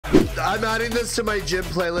I'm adding this to my gym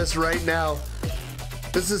playlist right now.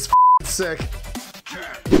 This is sick.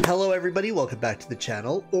 Hello everybody, welcome back to the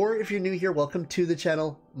channel, or if you're new here, welcome to the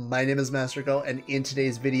channel. My name is MasterGo, and in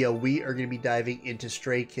today's video we are going to be diving into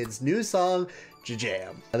Stray Kids' new song,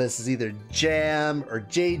 JJAM. Now, this is either Jam or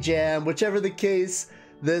JJAM, whichever the case.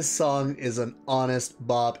 This song is an honest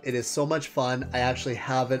bop. It is so much fun. I actually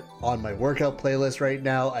have it on my workout playlist right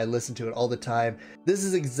now. I listen to it all the time. This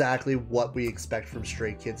is exactly what we expect from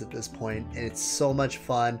Stray Kids at this point, and it's so much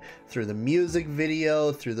fun through the music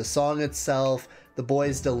video, through the song itself. The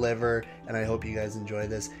boys deliver, and I hope you guys enjoy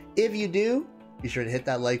this. If you do, be sure to hit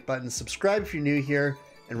that like button, subscribe if you're new here,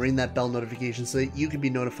 and ring that bell notification so that you can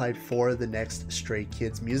be notified for the next Stray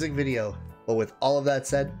Kids music video. But with all of that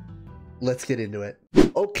said, let's get into it.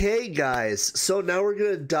 Okay guys, so now we're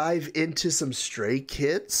gonna dive into some Stray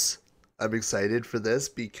Kids. I'm excited for this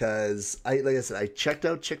because like I said, I checked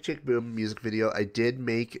out Chick Chick Boom music video. I did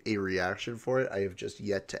make a reaction for it. I have just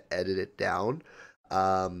yet to edit it down.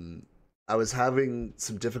 I was having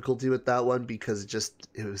some difficulty with that one because it just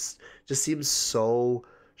seems so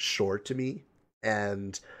short to me,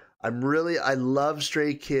 and I love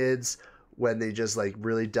Stray Kids when they just like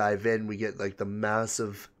really dive in. We get like the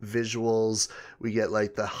massive visuals, we get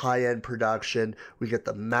like the high-end production, we get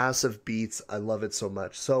the massive beats. I love it so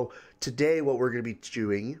much. So today what we're going to be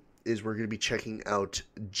doing is we're going to be checking out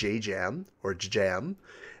JJAM or JJAM.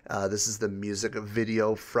 This is the music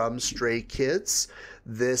video from Stray Kids.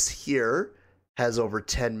 This here has over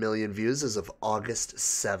 10 million views as of August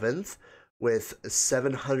 7th with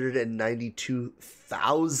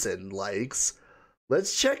 792,000 likes.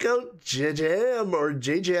 Let's check out JJAM or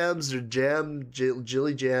JJAMs or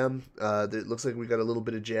Jilly Jam. It looks like we got a little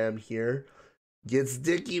bit of jam here. Get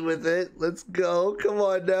sticky with it. Let's go. Come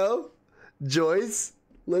on now. Joyce,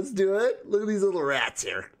 let's do it. Look at these little rats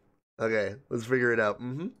here. Okay, let's figure it out.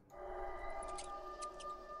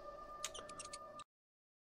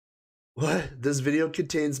 What? This video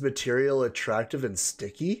contains material attractive and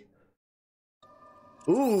sticky?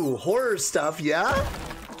 Ooh, horror stuff, yeah?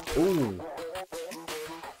 Ooh.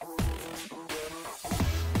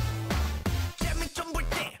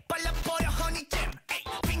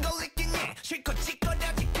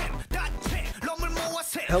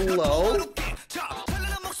 Hello?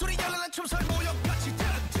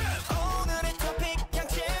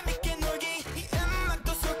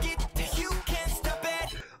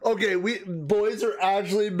 Okay, boys are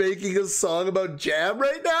actually making a song about jam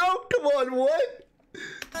right now? Come on, what?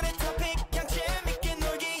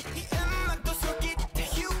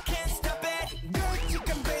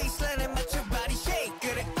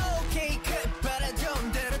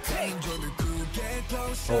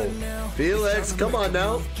 Oh, Felix, come on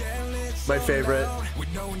now. My favorite.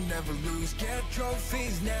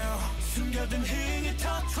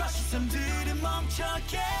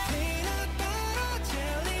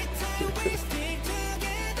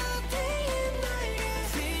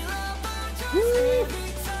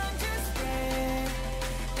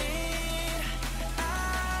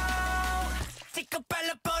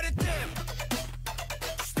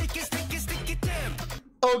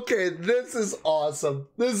 Okay, this is awesome.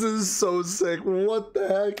 This is so sick. What the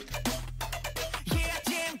heck?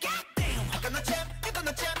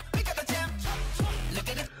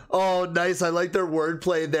 Oh, nice. I like their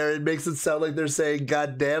wordplay there. It makes it sound like they're saying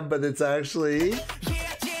goddamn, but it's actually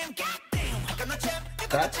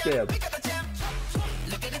that's damn.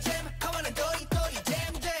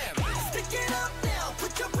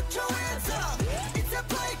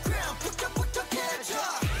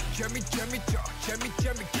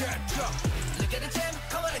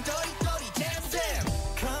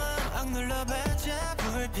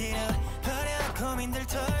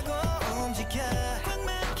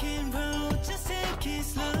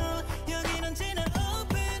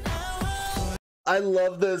 I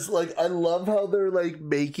love this. Like, I love how they're like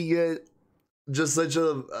making it just such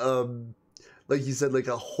a like you said, like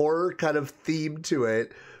a horror kind of theme to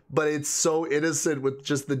it, but it's so innocent with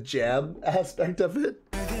just the jam aspect of it.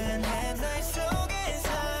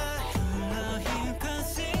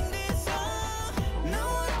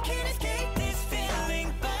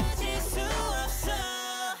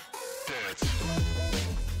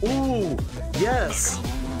 Ooh, yes.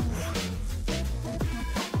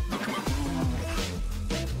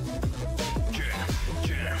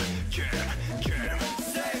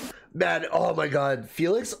 Man, oh my god,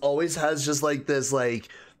 Felix always has just like this like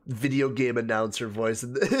video game announcer voice,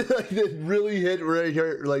 and like, it really hit right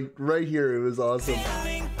here, like right here. It was awesome.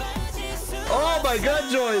 Oh my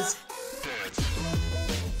god, Joyce!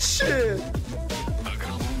 Shit!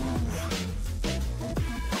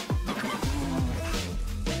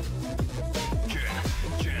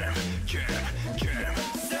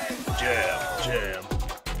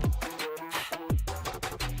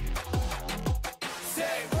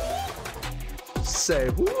 say?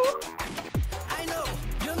 Woo.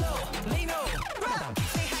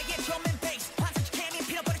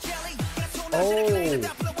 Oh,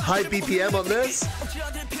 high BPM on this.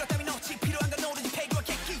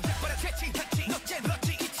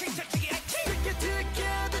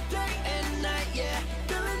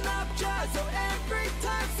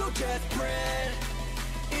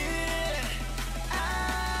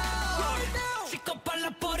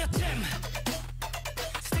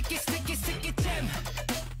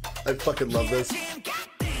 I fucking love this.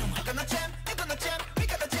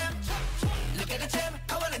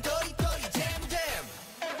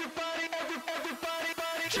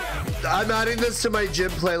 I'm adding this to my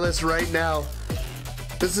gym playlist right now.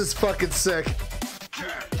 This is fucking sick.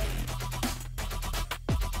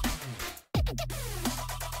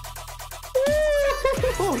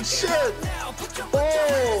 Oh shit!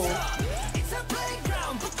 Oh!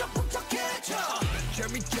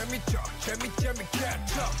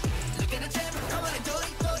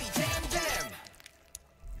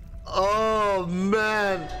 Oh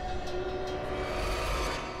man!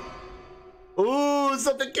 Ooh,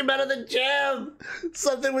 something came out of the jam!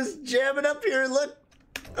 Something was jamming up here, look!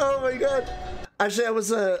 Oh my god! Actually,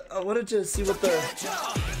 I wanted to see what the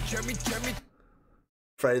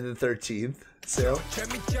Friday the 13th sale.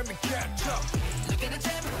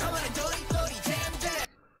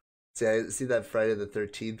 See, I see that Friday the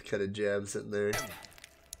 13th kind of jam sitting there.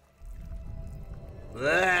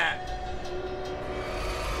 Blah.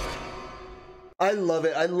 I love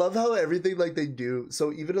it. I love how everything like they do.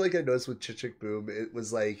 So even like I noticed with Chick Chick Boom, it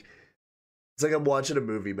was like it's like I'm watching a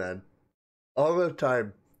movie, man. All the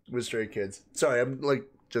time with Stray Kids. Sorry, I'm like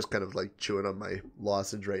just kind of like chewing on my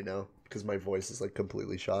lozenge right now because my voice is like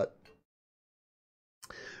completely shot.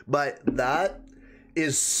 But that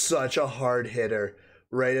is such a hard hitter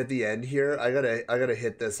right at the end here. I gotta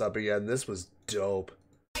hit this up again. This was dope.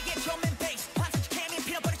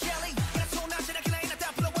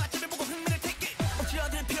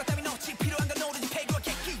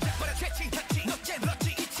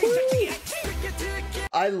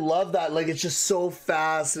 I love that. Like, it's just so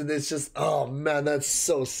fast and it's just, oh man, that's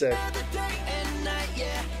so sick.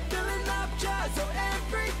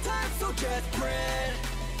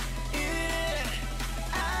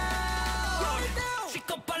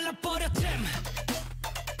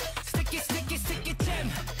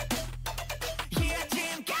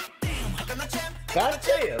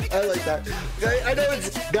 Goddamn. I like that. I know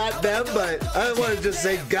it's goddamn, but I want to just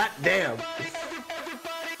say goddamn.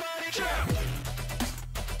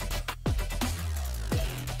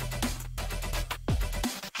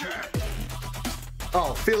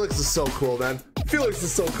 Oh, Felix is so cool, man. Felix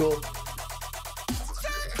is so cool.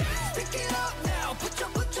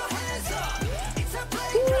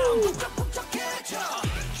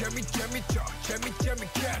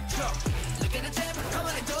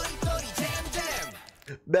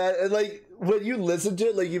 Man, and like when you listen to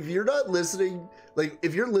it, like if you're not listening, like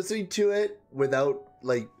if you're listening to it without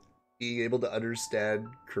like being able to understand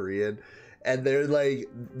Korean, and they're like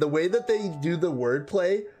the way that they do the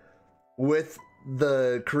wordplay with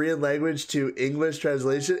the Korean language to English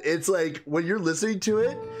translation, it's like when you're listening to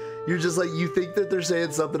it, you're just like, you think that they're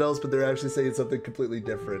saying something else, but they're actually saying something completely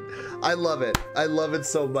different. I love it. I love it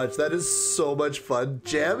so much. That is so much fun.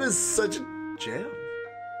 Jam is such a jam.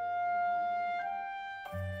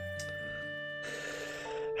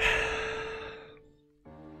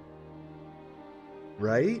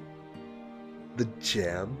 Right? The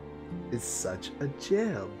jam is such a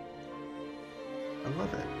jam. I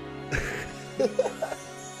love it.